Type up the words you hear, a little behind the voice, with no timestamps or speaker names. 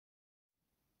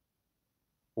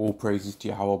All praises to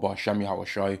Yahweh, Ba'asham Yahweh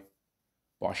Shai,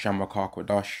 Ba'asham Rakah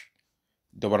Kwadash.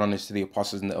 Double honors to the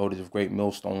apostles and the elders of Great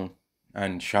Millstone,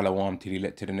 and Shalom to the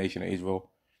elect to the nation of Israel.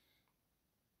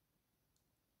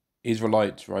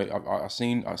 Israelites, right? I've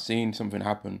seen something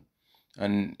happen,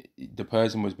 and the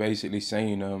person was basically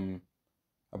saying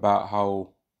about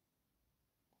how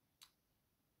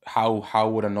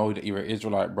would I know that you're an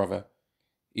Israelite, brother,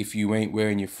 if you ain't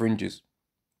wearing your fringes?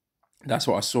 That's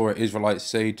what I saw an Israelite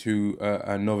say to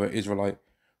another Israelite,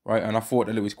 right? And I thought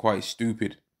that it was quite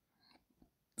stupid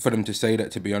for them to say that,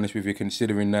 to be honest with you,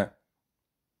 considering that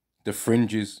the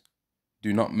fringes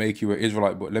do not make you an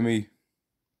Israelite. But let me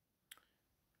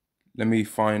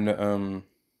find the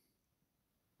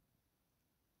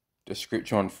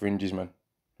scripture on fringes, man.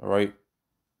 All right,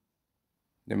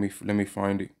 let me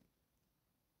find it.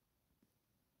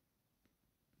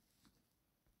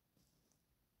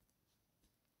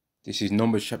 This is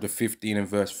Numbers chapter 15 and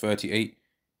verse 38.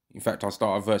 In fact, I'll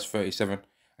start at verse 37.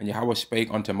 And Yahweh spake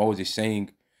unto Moses, saying,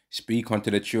 Speak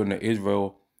unto the children of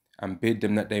Israel, and bid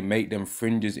them that they make them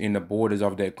fringes in the borders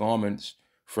of their garments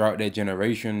throughout their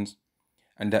generations,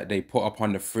 and that they put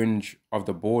upon the fringe of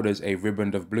the borders a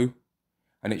riband of blue.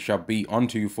 And it shall be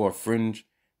unto you for a fringe,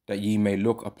 that ye may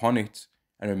look upon it,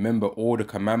 and remember all the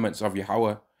commandments of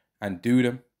Yahweh, and do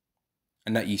them,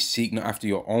 and that ye seek not after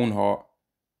your own heart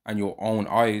and your own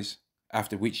eyes,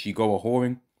 after which ye go a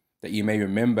whoring, that ye may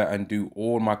remember and do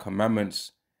all my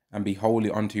commandments, and be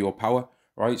holy unto your power.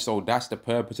 Right? So that's the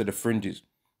purpose of the fringes,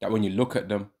 that when you look at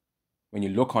them, when you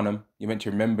look on them, you're meant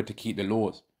to remember to keep the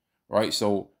laws. Right?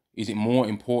 So is it more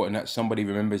important that somebody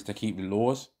remembers to keep the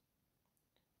laws,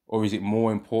 or is it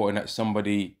more important that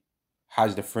somebody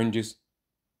has the fringes?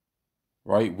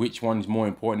 Right? Which one's more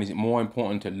important? Is it more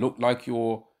important to look like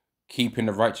you're keeping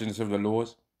the righteousness of the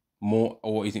laws more,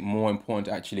 or is it more important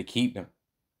to actually keep them?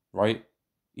 Right?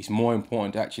 It's more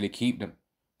important to actually keep them.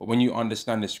 But when you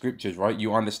understand the scriptures, right,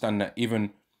 you understand that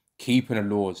even keeping the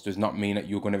laws does not mean that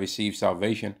you're going to receive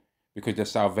salvation, because the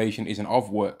salvation isn't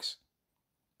of works.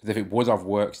 Because if it was of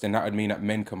works, then that would mean that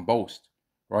men can boast,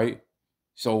 right?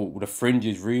 So the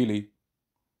fringes really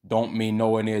don't mean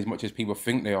nowhere near as much as people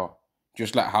think they are.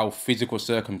 Just like how physical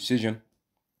circumcision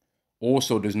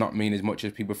also does not mean as much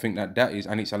as people think that is.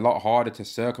 And it's a lot harder to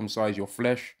circumcise your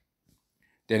flesh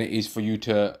than it is for you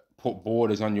to put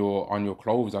borders on your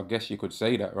clothes. I guess you could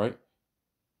say that, right?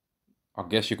 I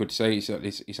guess you could say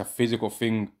it's a physical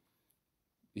thing.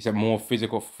 It's a more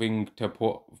physical thing to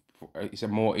put. It's a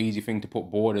more easy thing to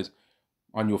put borders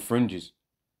on your fringes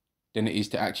than it is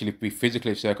to actually be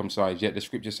physically circumcised. Yet the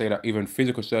scriptures say that even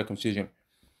physical circumcision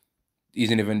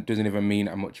doesn't even mean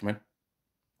that much, man.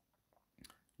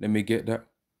 Let me get that.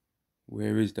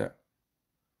 Where is that?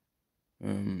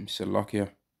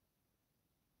 Salakia.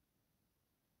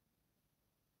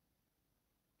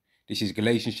 This is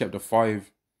Galatians chapter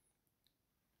 5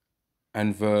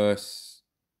 and verse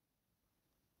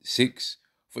 6.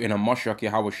 For in a Mashiach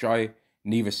Yahweh Shai,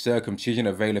 neither circumcision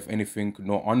availeth anything,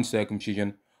 nor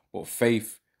uncircumcision, but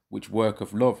faith which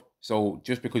worketh love. So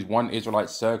just because one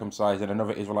Israelite's circumcised and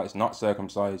another Israelite's not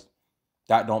circumcised,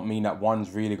 that don't mean that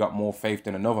one's really got more faith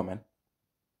than another, man.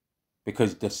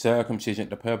 Because the circumcision,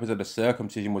 the purpose of the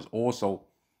circumcision was also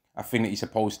a thing that you're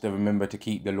supposed to remember to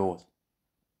keep the laws,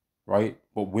 right?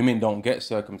 But women don't get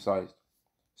circumcised.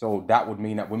 So that would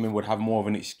mean that women would have more of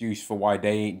an excuse for why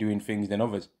they ain't doing things than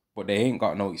others. But they ain't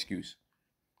got no excuse,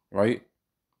 right?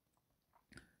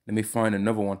 Let me find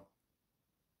another one.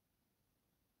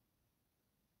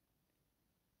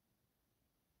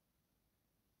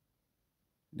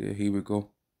 There, here we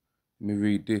go. Let me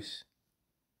read this.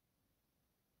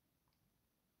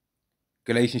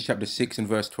 Galatians chapter 6 and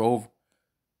verse 12.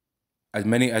 As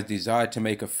many as desire to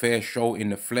make a fair show in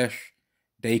the flesh,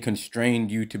 they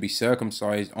constrained you to be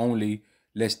circumcised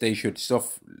lest they should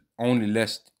suffer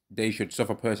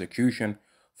persecution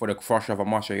for the crush of a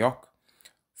Mashiach.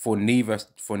 For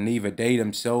neither they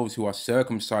themselves who are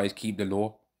circumcised keep the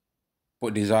law,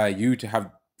 but desire to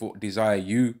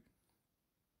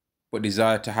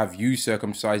have you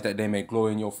circumcised, that they may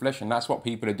glory in your flesh. And that's what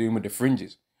people are doing with the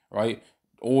fringes, right?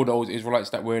 All those Israelites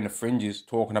that were in the fringes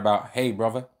talking about, hey,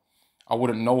 brother, I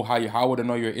wouldn't know how would I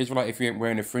know you're an Israelite if you ain't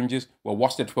wearing the fringes? Well,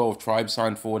 what's the 12 tribes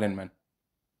sign for then, man?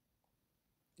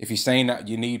 If you're saying that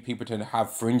you need people to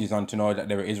have fringes on to know that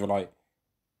they're an Israelite,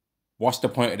 what's the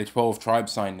point of the 12 tribe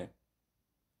sign then?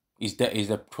 Is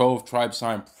the 12 tribe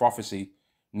sign prophecy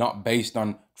not based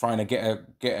on trying to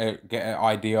get an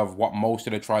idea of what most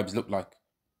of the tribes look like?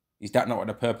 Is that not what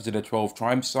the purpose of the 12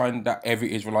 tribes sign that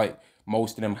every Israelite,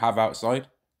 most of them have outside?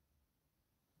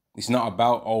 It's not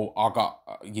about,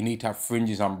 you need to have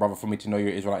fringes on, brother, for me to know you're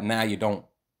Israelite. Nah, you don't.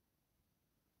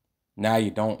 Now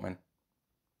you don't, man.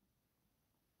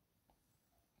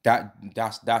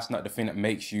 That's not the thing that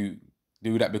makes you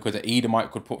do that, because an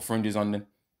Edomite could put fringes on them.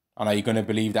 And are you gonna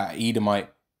believe that an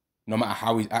Edomite, no matter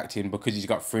how he's acting, because he's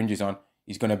got fringes on,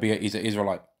 he's an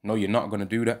Israelite? No, you're not gonna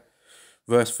do that.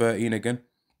 Verse 13 again.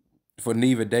 For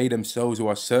neither they themselves who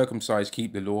are circumcised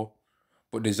keep the law,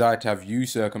 but desire to have you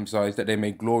circumcised, that they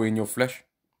may glory in your flesh.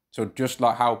 So just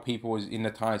like how people was in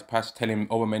the times past telling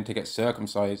other men to get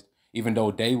circumcised, even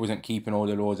though they wasn't keeping all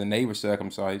the laws and they were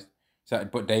circumcised, so,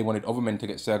 but they wanted other men to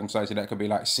get circumcised, so that could be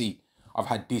like, see, I've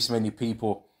had this many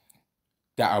people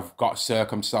that have got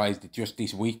circumcised just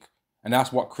this week. And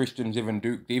that's what Christians even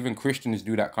do. Even Christians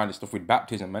do that kind of stuff with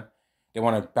baptism, man. They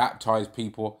want to baptize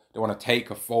people. They want to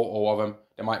take a photo of them.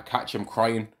 They might catch them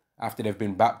crying after they've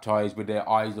been baptized with their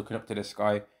eyes looking up to the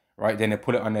sky, right? Then they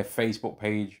put it on their Facebook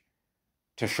page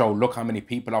to show, look how many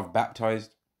people I've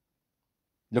baptized.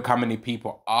 Look how many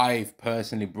people I've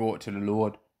personally brought to the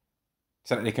Lord.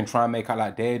 So that they can try and make out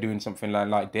like they're doing something,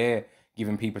 like they're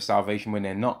giving people salvation when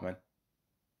they're not, man.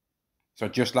 So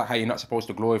just like how you're not supposed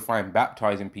to glorify in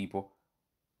baptizing people,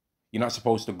 you're not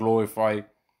supposed to glorify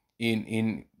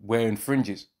in wearing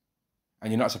fringes.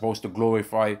 And you're not supposed to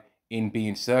glorify in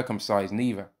being circumcised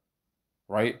neither,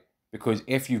 right? Because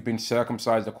if you've been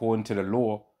circumcised according to the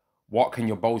law, what can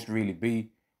your boast really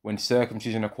be when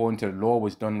circumcision according to the law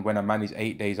was done when a man is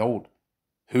 8 days old?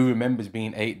 Who remembers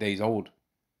being 8 days old?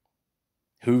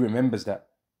 Who remembers that?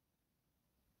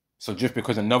 So just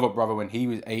because another brother, when he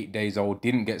was 8 days old,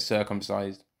 didn't get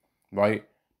circumcised, right?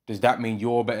 Does that mean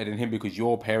you're better than him because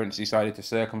your parents decided to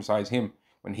circumcise him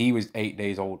when he was 8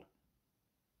 days old?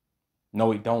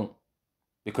 No, it don't.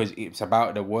 Because it's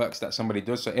about the works that somebody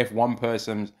does. So if one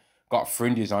person's got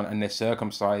fringes on and they're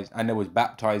circumcised and they was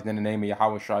baptized in the name of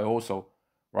Yahweh Shai also,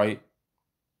 right?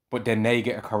 But then they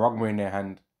get a charagma in their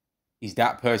hand, is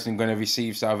that person going to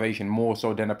receive salvation more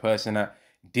so than a person that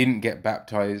didn't get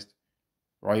baptized,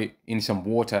 right, in some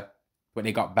water, but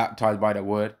they got baptized by the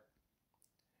word,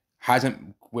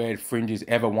 hasn't wear fringes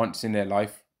ever once in their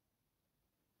life,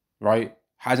 right,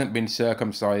 hasn't been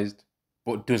circumcised,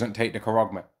 but doesn't take the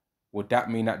charagma? Would that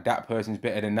mean that that person's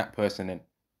better than that person then?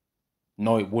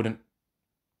 No, it wouldn't.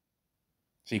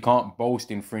 So you can't boast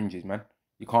in fringes, man.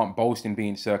 You can't boast in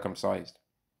being circumcised.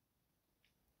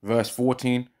 Verse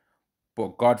 14,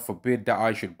 but God forbid that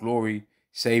I should glory,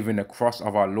 save in the cross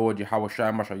of our Lord Yahweh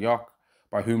Shai Mashiach,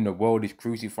 by whom the world is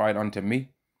crucified unto me,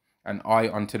 and I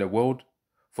unto the world.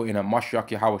 For in a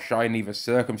Mashiach Yahweh Shai neither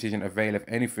circumcision availeth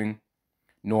anything,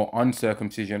 nor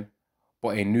uncircumcision,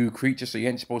 but a new creature. So you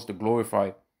ain't supposed to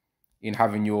glorify in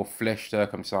having your flesh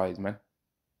circumcised, man.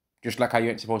 Just like how you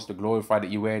ain't supposed to glorify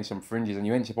that you're wearing some fringes, and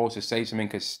you ain't supposed to say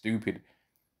something as stupid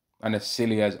and as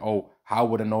silly as, oh, how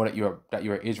would I know that you're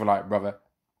an Israelite, brother,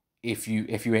 if you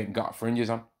ain't got fringes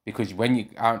on? Because when you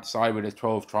outside with a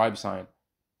 12 tribe sign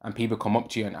and people come up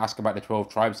to you and ask about the 12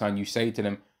 tribe sign, you say to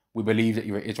them, we believe that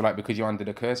you're an Israelite because you're under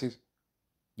the curses.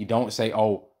 You don't say,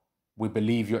 oh, we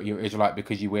believe you're Israelite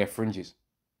because you wear fringes.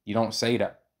 You don't say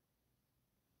that.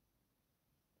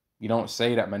 You don't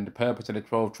say that, man. The purpose of the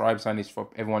 12 tribe sign is for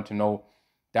everyone to know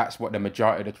that's what the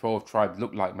majority of the 12 tribes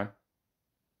look like, man.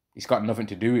 It's got nothing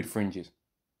to do with fringes.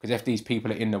 Because if these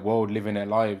people are in the world living their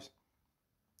lives,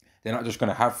 they're not just going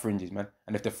to have fringes, man.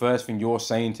 And if the first thing you're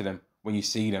saying to them when you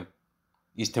see them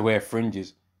is to wear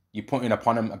fringes, you're putting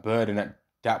upon them a burden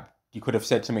that you could have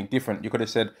said something different. You could have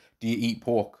said, do you eat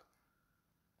pork?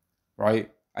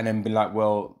 Right? And then be like,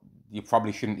 well, you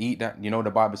probably shouldn't eat that. You know,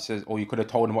 the Bible says, or you could have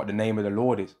told them what the name of the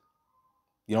Lord is.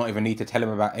 You don't even need to tell them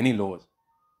about any laws.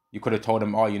 You could have told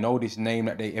them, oh, you know this name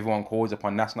that everyone calls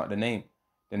upon, that's not the name.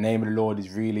 The name of the Lord is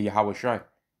really Yahweh Shai.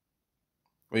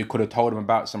 Or you could have told them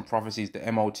about some prophecies, the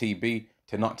MOTB,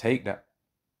 to not take that.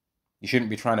 You shouldn't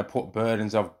be trying to put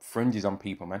burdens of fringes on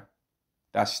people, man.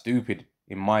 That's stupid,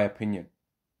 in my opinion.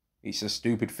 It's a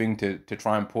stupid thing to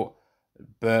try and put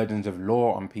burdens of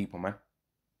law on people, man,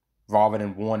 rather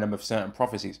than warn them of certain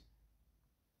prophecies.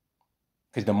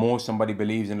 Because the more somebody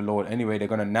believes in the Lord anyway, they're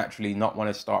going to naturally not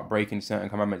want to start breaking certain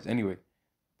commandments anyway.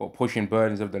 But pushing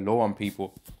burdens of the law on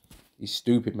people is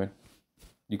stupid, man.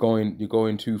 You're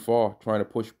going too far trying to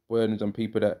push burdens on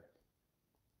people that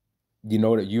you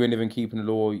know that you ain't even keeping the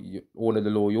law, all of the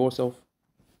law yourself.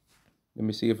 Let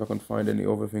me see if I can find any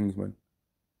other things, man.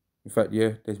 In fact,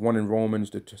 yeah, there's one in Romans,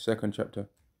 the second chapter.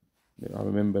 Yeah, I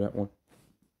remember that one.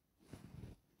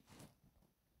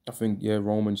 I think, yeah,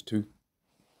 Romans 2.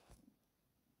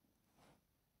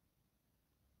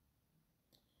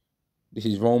 This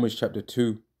is Romans chapter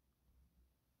 2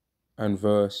 and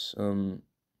verse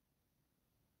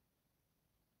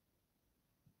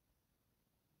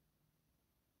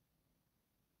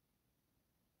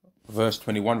Verse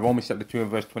 21, Romans chapter 2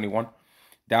 and verse 21.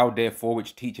 Thou therefore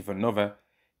which teacheth another,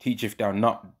 teachest thou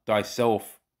not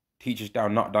thyself? Teachest thou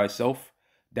not thyself?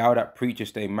 Thou that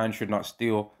preachest a man should not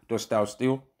steal, dost thou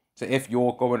steal? So if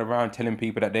you're going around telling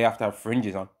people that they have to have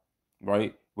fringes on,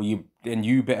 right? Well, then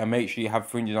you better make sure you have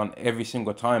fringes on every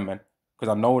single time, man.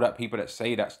 Because I know that people that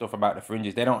say that stuff about the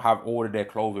fringes, they don't have all of their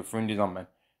clothes with fringes on, man.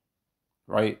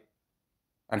 Right?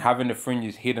 And having the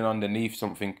fringes hidden underneath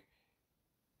something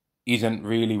isn't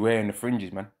really wearing the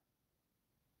fringes, man.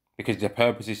 Because the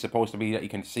purpose is supposed to be that you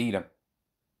can see them.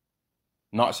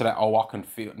 Not so that, oh, I can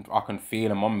feel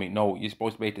them on me. No, you're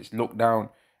supposed to be able to look down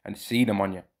and see them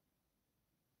on you.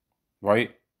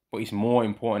 Right? But it's more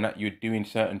important that you're doing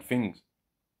certain things.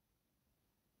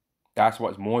 That's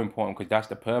what's more important, because that's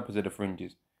the purpose of the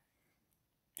fringes.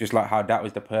 Just like how that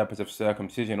was the purpose of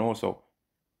circumcision also.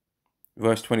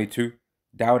 Verse 22,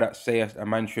 thou that sayest a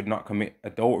man should not commit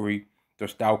adultery,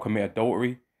 dost thou commit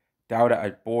adultery? Thou that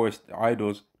abhorrest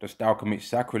idols, dost thou commit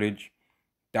sacrilege?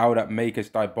 Thou that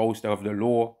makest thy boast of the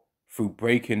law, through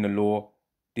breaking the law,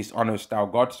 dishonorest thou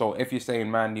God. So if you're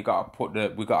saying, man, we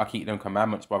gotta keep them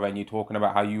commandments, brother, and you're talking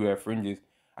about how you wear fringes,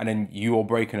 and then you are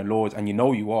breaking the laws, and you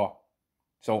know you are.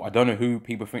 So I don't know who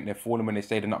people think they're fooling when they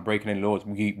say they're not breaking any laws.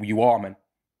 You are, man.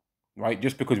 Right?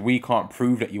 Just because we can't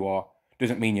prove that you are,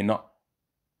 doesn't mean you're not.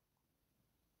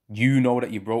 You know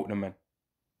that you broke them, man.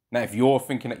 Now, if you're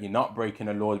thinking that you're not breaking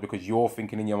the laws because you're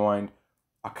thinking in your mind,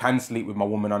 I can sleep with my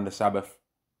woman on the Sabbath,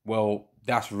 well,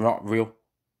 that's not real.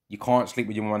 You can't sleep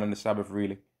with your woman on the Sabbath,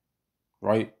 really.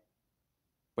 Right?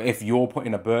 But if you're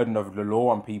putting a burden of the law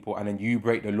on people and then you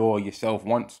break the law yourself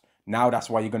once, now that's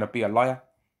why you're going to be a liar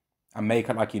and make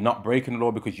it like you're not breaking the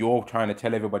law because you're trying to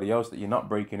tell everybody else that you're not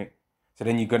breaking it. So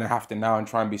then you're going to have to now and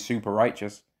try and be super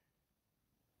righteous.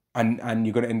 And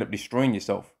you're going to end up destroying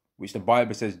yourself, which the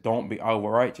Bible says don't be over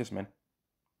righteous, man.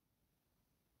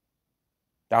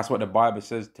 That's what the Bible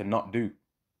says to not do.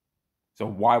 So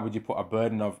why would you put a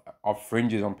burden of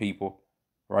fringes on people,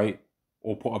 right?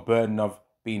 Or put a burden of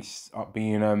being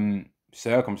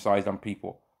circumcised on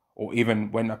people? Or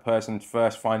even when a person's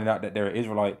first finding out that they're an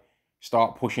Israelite,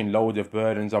 start pushing loads of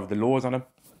burdens of the laws on them,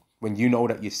 when you know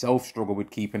that yourself struggle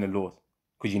with keeping the laws,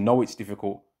 because you know it's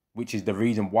difficult, which is the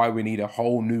reason why we need a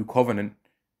whole new covenant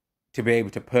to be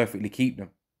able to perfectly keep them.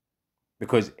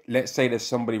 Because let's say there's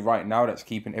somebody right now that's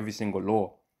keeping every single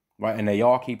law, right? And they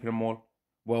are keeping them all.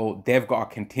 Well, they've got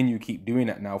to continue keep doing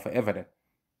that now forever then,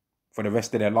 for the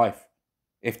rest of their life.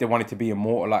 If they wanted to be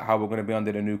immortal, like how we're going to be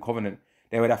under the new covenant,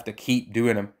 they would have to keep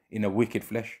doing them in a wicked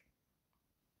flesh.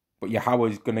 But Yahweh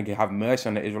is going to have mercy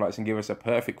on the Israelites and give us a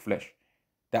perfect flesh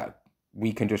that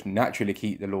we can just naturally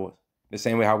keep the laws. The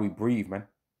same way how we breathe, man.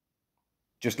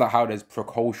 Just like how there's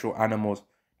precocial animals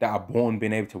that are born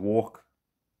being able to walk.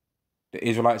 The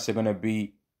Israelites are going to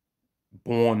be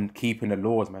born keeping the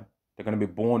laws, man. They're going to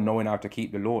be born knowing how to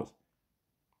keep the laws.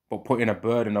 But putting a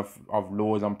burden of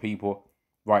laws on people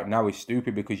right now is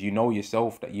stupid, because you know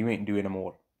yourself that you ain't doing them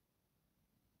all.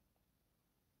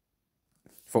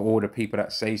 For all the people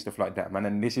that say stuff like that, man.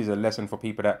 And this is a lesson for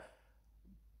people that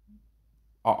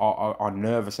are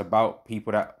nervous about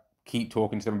people that keep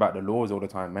talking to them about the laws all the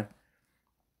time, man.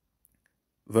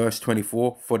 Verse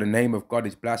 24, for the name of God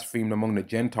is blasphemed among the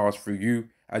Gentiles through you,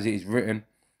 as it is written,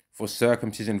 for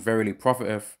circumcision verily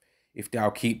profiteth, if thou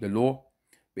keep the law.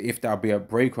 But if thou be a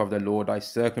breaker of the law, thy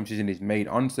circumcision is made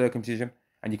uncircumcision.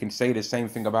 And you can say the same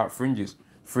thing about fringes.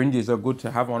 Fringes are good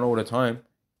to have on all the time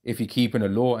if you're keeping the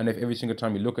law, and if every single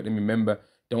time you look at them, remember,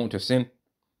 don't to sin.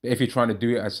 But if you're trying to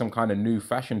do it as some kind of new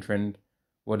fashion trend,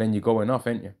 well, then you're going off,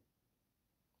 ain't you?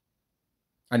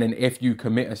 And then if you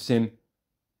commit a sin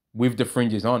with the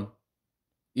fringes on,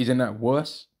 isn't that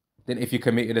worse than if you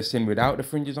committed a sin without the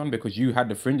fringes on, because you had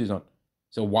the fringes on?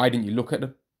 So why didn't you look at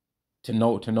them to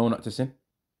know not to sin?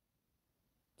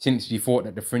 Since you thought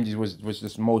that the fringes was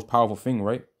the most powerful thing,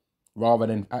 right? Rather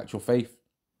than actual faith.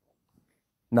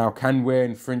 Now, can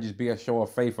wearing fringes be a show of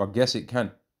faith? I guess it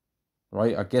can,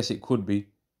 right? I guess it could be.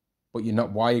 But you're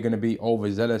not. Why are you going to be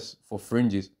overzealous for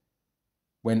fringes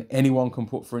when anyone can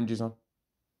put fringes on?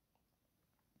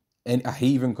 And a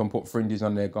heathen can put fringes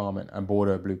on their garment and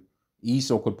border blue.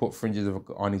 Esau could put fringes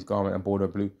on his garment and border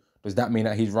blue. Does that mean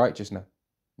that he's righteous now?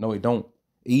 No, it don't.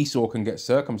 Esau can get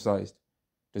circumcised.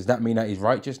 Does that mean that he's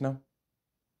righteous now?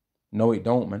 No, it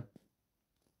don't, man.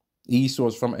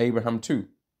 Esau's from Abraham too,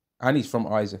 and he's from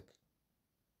Isaac.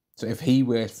 So if he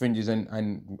wears fringes and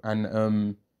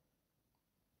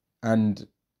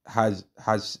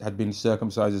had been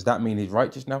circumcised, does that mean he's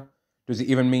righteous now? Does it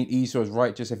even mean Esau is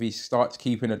righteous if he starts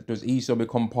keeping it? Does Esau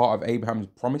become part of Abraham's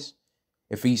promise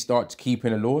if he starts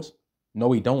keeping the laws?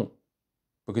 No, he don't,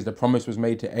 because the promise was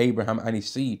made to Abraham and his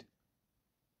seed.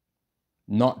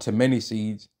 not to many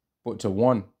seeds, but to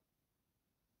one,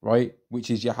 right? Which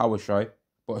is Yahushai.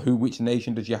 But which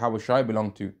nation does Yahushai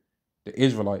belong to? The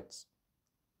Israelites.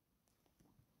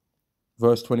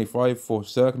 Verse 25, for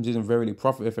circumcision verily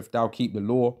profiteth if thou keep the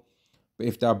law, but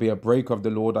if thou be a breaker of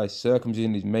the law, thy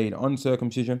circumcision is made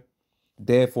uncircumcision.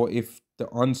 Therefore, if the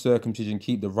uncircumcision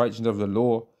keep the righteousness of the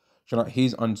law, shall not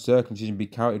his uncircumcision be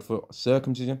counted for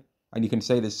circumcision? And you can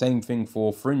say the same thing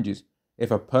for fringes.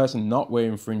 If a person not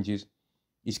wearing fringes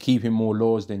is keeping more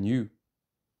laws than you,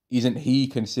 isn't he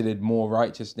considered more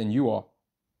righteous than you are?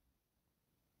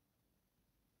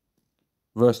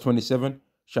 Verse 27,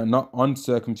 shall not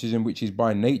uncircumcision which is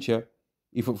by nature,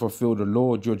 if it fulfill the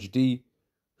law, judge thee,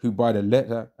 who by the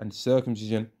letter and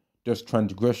circumcision does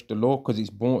transgress the law?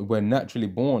 Because we're naturally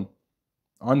born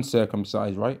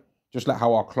uncircumcised, right? Just like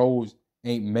how our clothes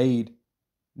ain't made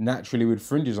naturally with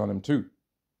fringes on them too.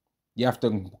 You have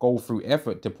to go through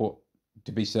effort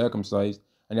to be circumcised,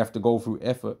 and you have to go through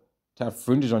effort to have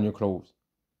fringes on your clothes,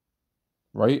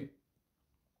 right?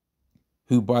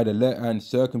 Who by the letter and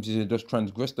circumcision does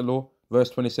transgress the law. Verse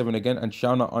 27 again, and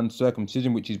shall not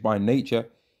uncircumcision which is by nature,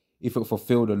 if it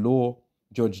fulfill the law,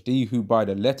 judge thee, who by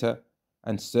the letter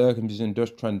and circumcision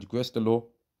does transgress the law.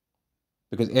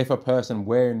 Because if a person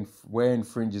wearing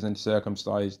fringes and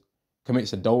circumcised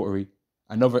commits adultery,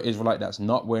 another Israelite that's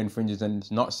not wearing fringes and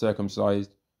is not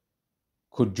circumcised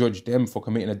could judge them for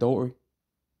committing adultery.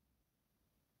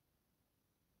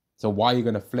 So why are you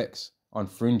going to flex on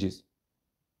fringes?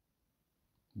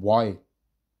 Why?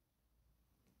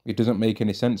 It doesn't make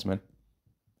any sense, man.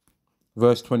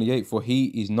 Verse 28, for he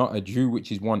is not a Jew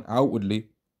which is one outwardly,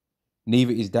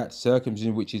 neither is that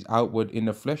circumcision which is outward in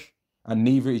the flesh, and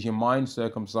neither is your mind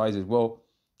circumcised as well,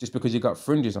 just because you got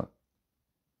fringes on.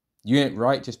 You ain't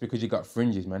right just because you got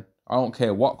fringes, man. I don't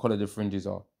care what color the fringes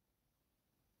are.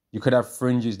 You could have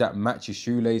fringes that match your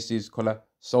shoelaces color,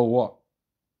 so what?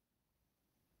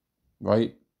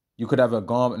 Right? You could have a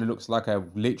garment that looks like a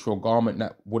literal garment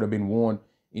that would have been worn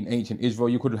in ancient Israel.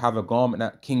 You could have a garment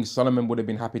that King Solomon would have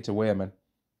been happy to wear, man.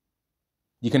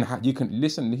 You can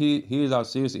listen, here's how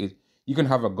serious it is. You can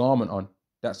have a garment on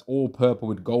that's all purple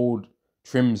with gold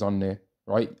trims on there,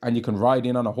 right? And you can ride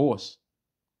in on a horse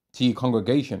to your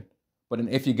congregation. But then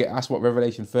if you get asked what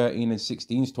Revelation 13 and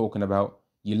 16 is talking about,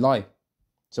 you lie.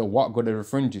 So what good are the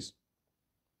fringes?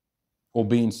 Or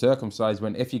being circumcised,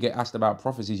 when if you get asked about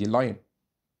prophecies, you're lying.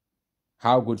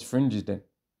 How good's fringes then?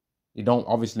 It don't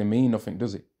obviously mean nothing,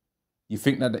 does it? You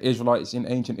think that the Israelites in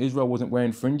ancient Israel wasn't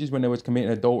wearing fringes when they was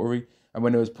committing adultery and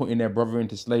when they was putting their brother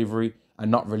into slavery and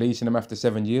not releasing them after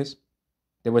 7 years?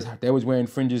 They was wearing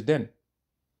fringes then.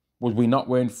 Was we not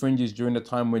wearing fringes during the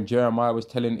time when Jeremiah was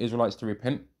telling Israelites to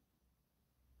repent?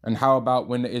 And how about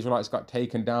when the Israelites got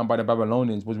taken down by the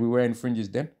Babylonians? Was we wearing fringes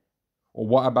then? Or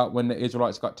what about when the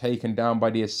Israelites got taken down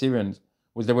by the Assyrians?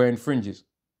 Was they wearing fringes?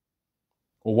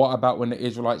 Or what about when the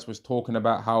Israelites was talking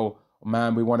about how,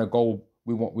 man, we want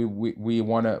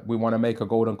to make a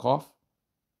golden calf?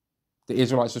 The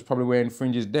Israelites was probably wearing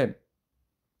fringes then,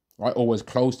 right? Or was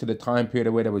close to the time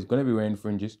period where they was going to be wearing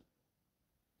fringes.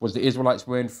 Was the Israelites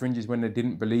wearing fringes when they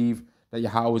didn't believe that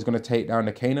Yahweh was going to take down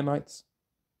the Canaanites?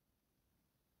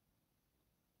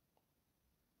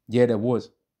 Yeah, there was.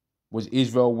 Was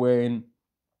Israel wearing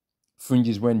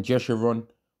fringes when Jeshurun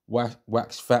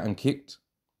waxed fat and kicked?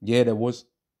 Yeah, there was.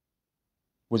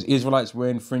 Was Israelites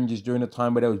wearing fringes during the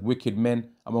time where there was wicked men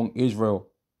among Israel,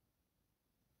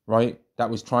 right? That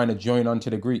was trying to join onto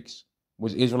the Greeks.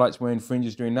 Was Israelites wearing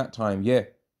fringes during that time? Yeah.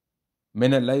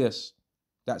 Menelaus,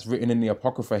 that's written in the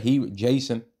Apocrypha.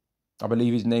 Jason, I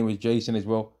believe his name was Jason as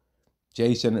well.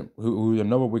 Jason, who's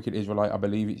another wicked Israelite,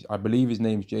 I believe his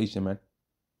name's Jason, man.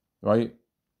 Right?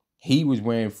 He was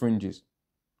wearing fringes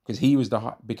because he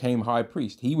became high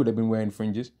priest. He would have been wearing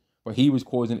fringes, but he was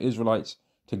causing Israelites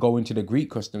to go into the Greek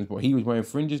customs. But he was wearing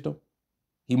fringes though.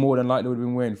 He more than likely would have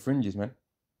been wearing fringes, man,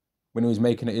 when he was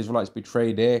making the Israelites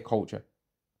betray their culture.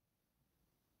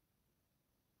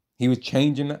 He was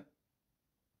changing that.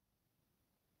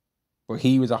 But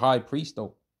he was a high priest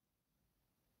though.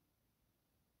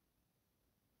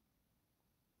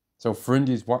 So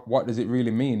fringes, what does it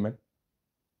really mean, man?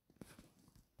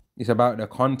 It's about the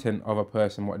content of a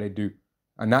person, what they do.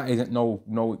 And that isn't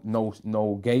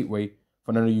no gateway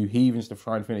for none of you heathens to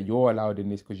try and think that you're allowed in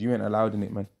this, because you ain't allowed in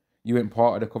it, man. You ain't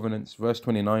part of the covenants. Verse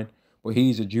 29, but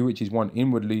he is a Jew which is one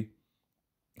inwardly,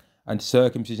 and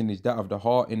circumcision is that of the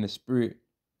heart in the spirit,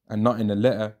 and not in the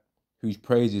letter, whose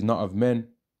praise is not of men,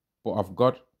 but of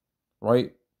God,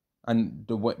 right? And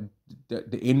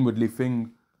the inwardly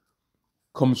thing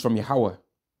comes from Yahweh.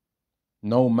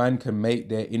 No man can make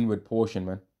their inward portion,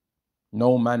 man.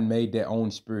 No man made their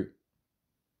own spirit,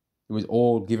 It was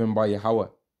all given by Yahweh.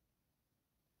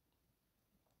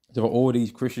 So for all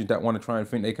these Christians that want to try and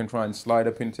think they can try and slide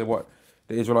up into what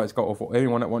the Israelites got, or for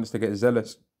anyone that wants to get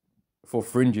zealous for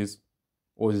fringes,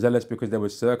 or zealous because they were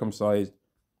circumcised,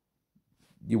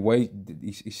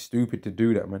 it's stupid to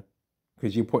do that, man.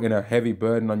 Because you're putting a heavy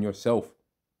burden on yourself.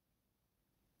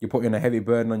 You're putting a heavy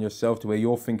burden on yourself to where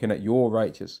you're thinking that you're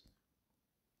righteous.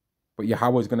 But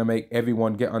Yahweh's going to make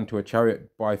everyone get onto a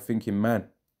chariot by thinking, man,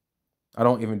 I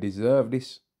don't even deserve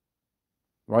this.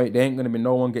 Right? There ain't going to be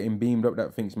no one getting beamed up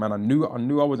that thinks, man, I knew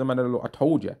I was a man of the Lord. I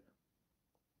told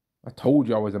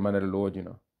you I was a man of the Lord, you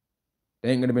know.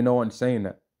 There ain't going to be no one saying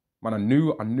that. Man, I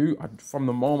knew from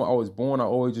the moment I was born, I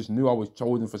always just knew I was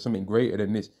chosen for something greater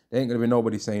than this. There ain't going to be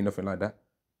nobody saying nothing like that.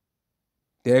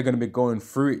 They're going to be going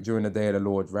through it during the day of the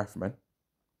Lord's wrath, man.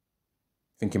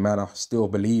 Thinking, man, I still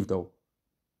believe though.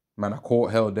 Man, I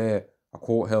caught hell there.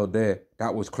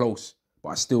 That was close, but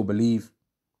I still believe.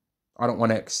 I don't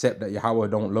want to accept that Yahweh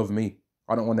don't love me.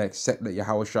 I don't want to accept that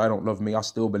Yahweh Shai don't love me. I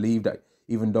still believe that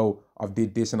even though I've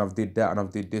did this and I've did that and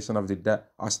I've did this and I've did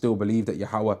that, I still believe that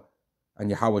Yahweh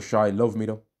and Yahweh Shai love me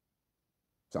though.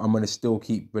 So I'm going to still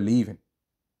keep believing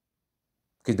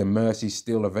because the mercy is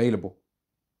still available.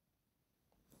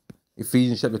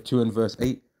 Ephesians chapter 2 and verse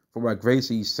 8, for by grace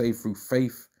are ye saved through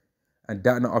faith, and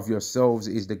that not of yourselves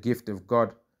is the gift of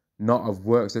God, not of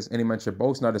works, lest any man should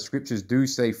boast. Now the scriptures do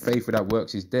say faith without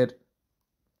works is dead.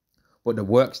 But the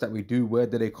works that we do, where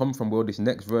do they come from? Well, this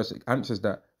next verse answers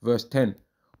that. Verse 10,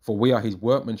 for we are his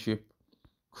workmanship,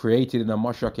 created in a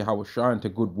Mashiach Yahweh Shai unto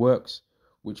good works,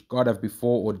 which God hath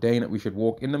before ordained that we should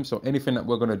walk in them. So anything that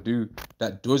we're going to do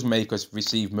that does make us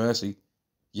receive mercy,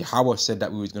 Yahweh said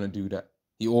that we was going to do that.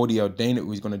 He already ordained that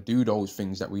we was going to do those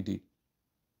things that we did.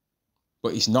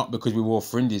 But it's not because we wore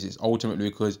fringes. It's ultimately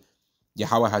because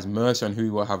Yahweh has mercy on who he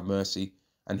will have mercy,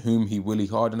 and whom he will he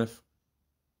hardeneth.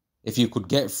 If you could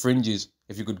get fringes,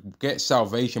 if you could get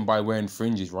salvation by wearing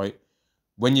fringes, right?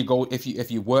 When you go,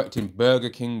 if you worked in Burger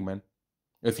King, man,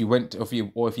 if you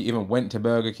even went to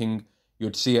Burger King,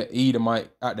 you'd see an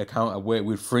Edomite at the counter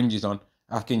with fringes on,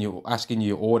 asking you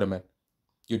your order, man.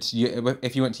 You'd see,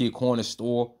 if you went to your corner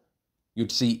store,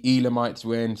 you'd see Elamites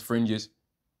wearing fringes,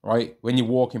 right? When you're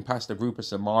walking past a group of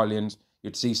Somalians,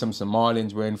 you'd see some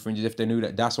Somalians wearing fringes. If they knew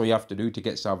that that's what you have to do to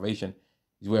get salvation,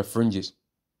 is wear fringes.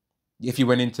 If you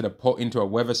went into a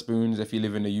Weatherspoons, if you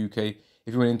live in the UK,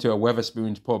 if you went into a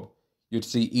Weatherspoons pub, you'd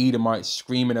see Edomites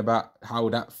screaming about how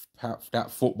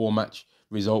that football match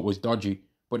result was dodgy.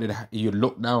 But you'd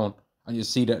look down and you'd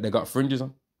see that they got fringes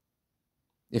on.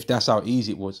 If that's how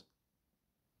easy it was.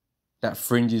 That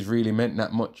fringes really meant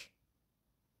that much.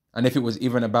 And if it was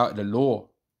even about the law,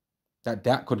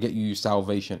 that could get you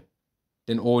salvation,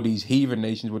 then all these heathen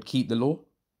nations would keep the law.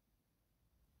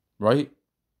 Right?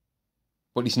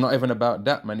 But it's not even about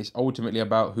that, man. It's ultimately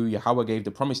about who Yahweh gave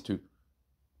the promise to.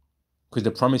 Because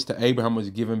the promise to Abraham was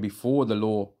given before the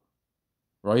law,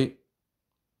 right?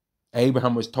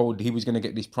 Abraham was told he was going to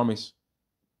get this promise.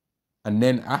 And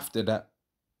then after that,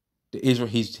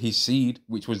 his seed,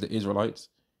 which was the Israelites,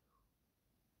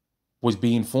 was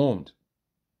being formed.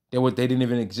 They didn't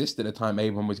even exist at the time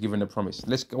Abraham was given the promise.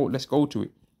 Let's go to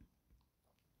it.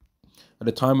 At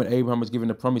the time when Abraham was given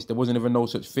the promise, there wasn't even no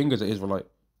such thing as an Israelite.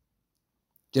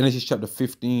 Genesis chapter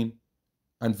 15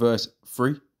 and verse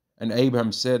 3. And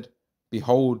Abraham said,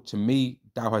 behold, to me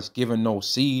thou hast given no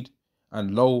seed,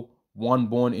 and lo, one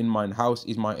born in mine house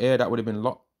is my heir. That would have been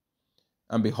Lot.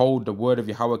 And behold, the word of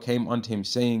Yahweh came unto him,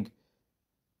 saying,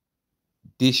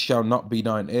 this shall not be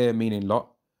thine heir, meaning Lot,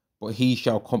 but he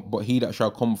that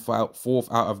shall come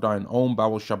forth out of thine own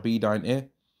bowels shall be thine heir.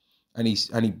 And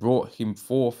he brought him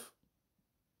forth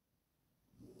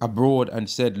abroad and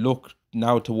said, look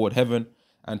now toward heaven,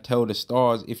 and tell the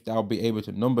stars if thou be able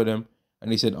to number them.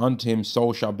 And he said unto him,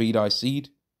 so shall be thy seed.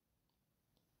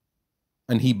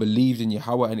 And he believed in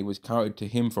Yahweh, and it was counted to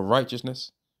him for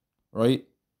righteousness. Right?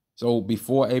 So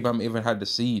before Abraham even had the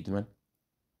seed, man,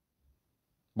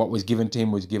 what was given to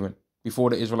him was given. Before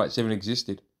the Israelites even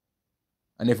existed.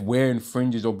 And if wearing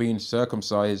fringes or being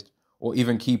circumcised or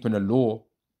even keeping the law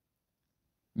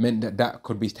meant that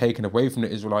could be taken away from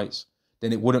the Israelites,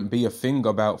 then it wouldn't be a thing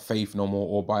about faith no more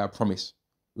or by a promise.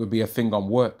 It would be a thing on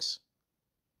works.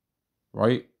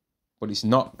 Right? But it's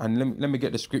not. And let me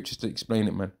get the scriptures to explain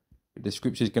it, man. The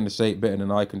scripture's going to say it better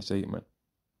than I can say it, man.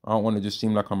 I don't want to just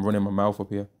seem like I'm running my mouth up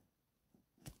here.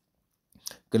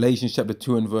 Galatians chapter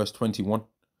 2 and verse 21.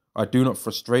 I do not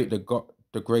frustrate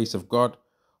the grace of God,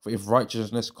 for if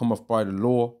righteousness cometh by the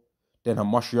law, then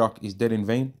Hamashiach is dead in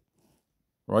vain.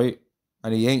 Right?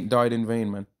 And he ain't died in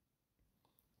vain, man.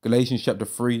 Galatians chapter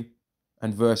 3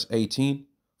 and verse 18.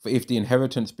 For if the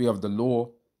inheritance be of the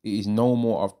law, it is no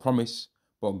more of promise,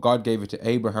 but God gave it to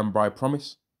Abraham by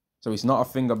promise. So it's not a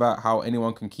thing about how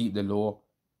anyone can keep the law,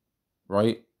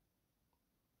 right?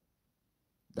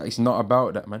 It's not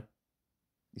about that, man.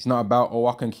 It's not about, oh,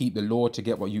 I can keep the law to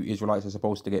get what you Israelites are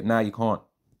supposed to get. Now you can't.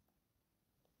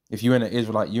 If you ain't an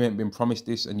Israelite, you ain't been promised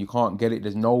this and you can't get it.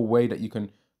 There's no way that you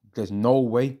can. There's no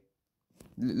way.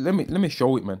 Let me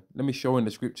show it, man. Let me show in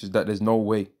the scriptures that there's no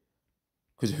way.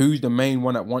 Because who's the main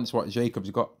one that wants what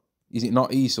Jacob's got? Is it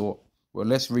not Esau? Well,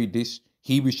 let's read this.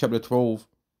 Hebrews chapter 12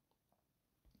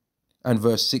 and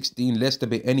verse 16. Lest there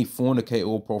be any fornicator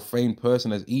or profane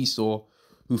person as Esau,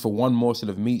 who for one morsel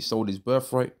of meat sold his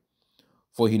birthright.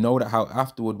 For he know that how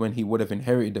afterward, when he would have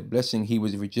inherited the blessing, he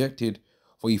was rejected,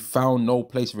 for he found no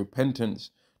place of repentance,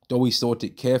 though he sought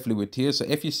it carefully with tears. So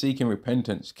if you're seeking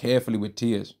repentance carefully with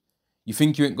tears, you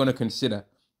think you ain't going to consider,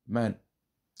 man,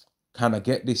 can I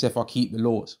get this if I keep the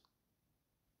laws?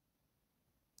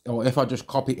 Or if I just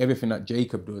copy everything that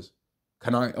Jacob does,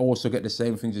 can I also get the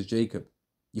same things as Jacob?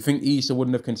 You think Esau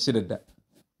wouldn't have considered that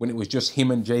when it was just him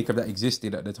and Jacob that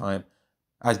existed at the time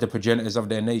as the progenitors of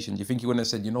their nations? You think he wouldn't have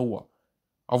said, you know what?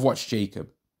 I've watched Jacob.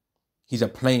 He's a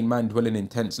plain man dwelling in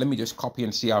tents. Let me just copy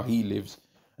and see how he lives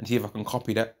and see if I can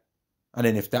copy that. And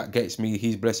then if that gets me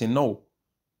his blessing, no.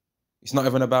 It's not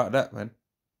even about that, man.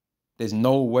 There's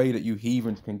no way that you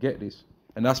heathens can get this.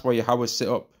 And that's why Yahweh set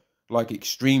up like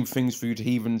extreme things for you to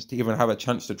heathens to even have a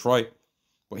chance to try.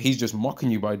 But he's just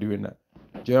mocking you by doing that.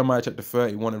 Jeremiah chapter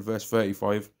 31 and verse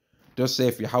 35 does say,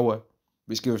 if Yahweh,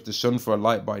 which gives the sun for a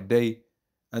light by day,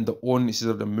 and the ordinances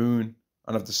of the moon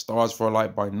and of the stars for a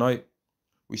light by night,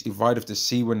 which divideth the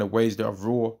sea when the waves thereof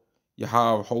roar,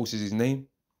 Yahweh of hosts is his name.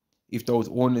 If those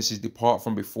ordinances depart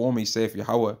from before me, saith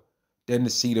Yahweh, then the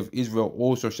seed of Israel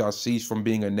also shall cease from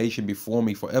being a nation before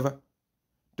me forever.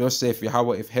 Thus saith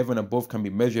Yahweh, if heaven above can be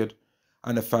measured,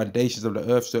 and the foundations of the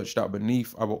earth searched out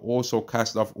beneath, I will also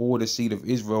cast off all the seed of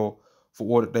Israel for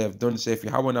all that they have done, saith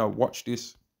Yahweh. Now watch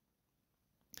this.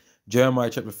 Jeremiah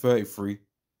chapter 33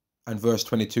 and verse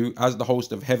 22, as the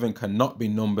host of heaven cannot be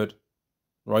numbered,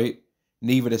 right?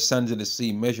 Neither the sands of the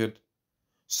sea measured,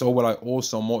 so will I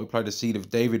also multiply the seed of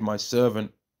David my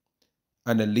servant,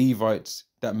 and the Levites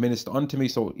that minister unto me.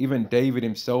 So even David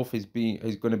himself is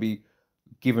going to be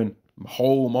given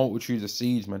whole multitudes of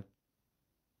seeds, man.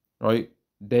 Right?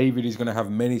 David is going to have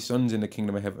many sons in the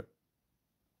kingdom of heaven.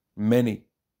 Many.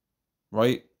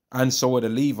 Right? And so are the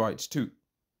Levites too.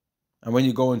 And when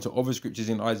you go into other scriptures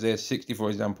in Isaiah 60,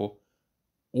 for example,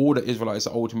 all the Israelites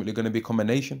are ultimately going to become a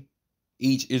nation.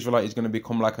 Each Israelite is going to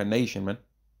become like a nation, man.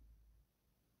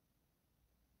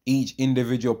 Each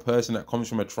individual person that comes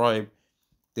from a tribe,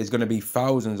 there's going to be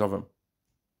thousands of them.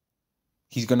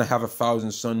 He's going to have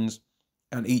 1,000 sons,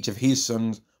 and each of his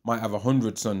sons might have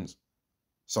 100 sons.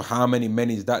 So how many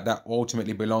men is that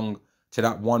ultimately belong to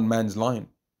that one man's line?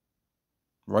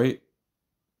 Right?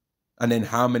 And then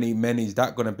how many men is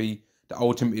that going to be that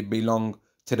ultimately belong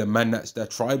to the man that's their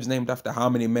tribe's named after? How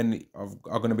many men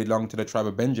are going to belong to the tribe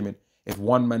of Benjamin? If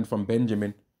one man from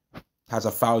Benjamin has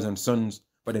 1,000 sons,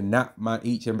 but then that man,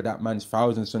 each of that man's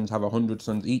 1,000 sons have 100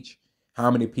 sons each, how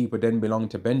many people then belong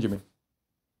to Benjamin?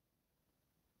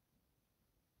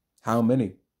 How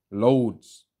many?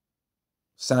 Loads.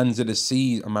 Sands of the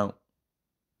sea amount.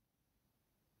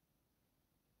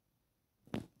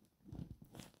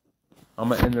 I'm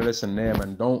gonna end the lesson there,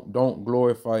 man. Don't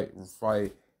glorify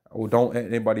or don't let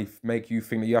anybody make you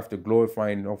think that you have to glorify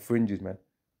in fringes, man,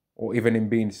 or even in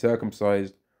being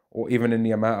circumcised, or even in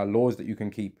the amount of laws that you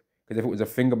can keep. Because if it was a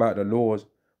thing about the laws,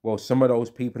 well, some of those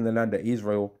people in the land of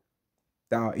Israel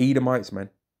that are Edomites, man,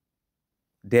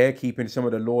 they're keeping some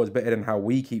of the laws better than how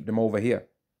we keep them over here.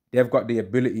 They've got the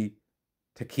ability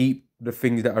to keep the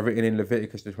things that are written in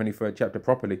Leviticus, the 23rd chapter,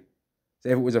 properly. So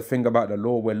if it was a thing about the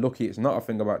law, we're lucky it's not a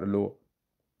thing about the law.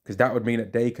 Because that would mean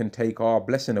that they can take our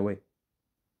blessing away.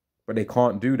 But they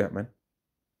can't do that, man.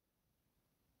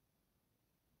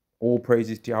 All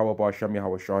praises to Yahweh Ba'Shem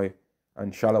Yahweh Shai,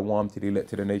 and Shalom to the elect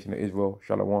to the nation of Israel.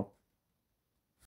 Shalom.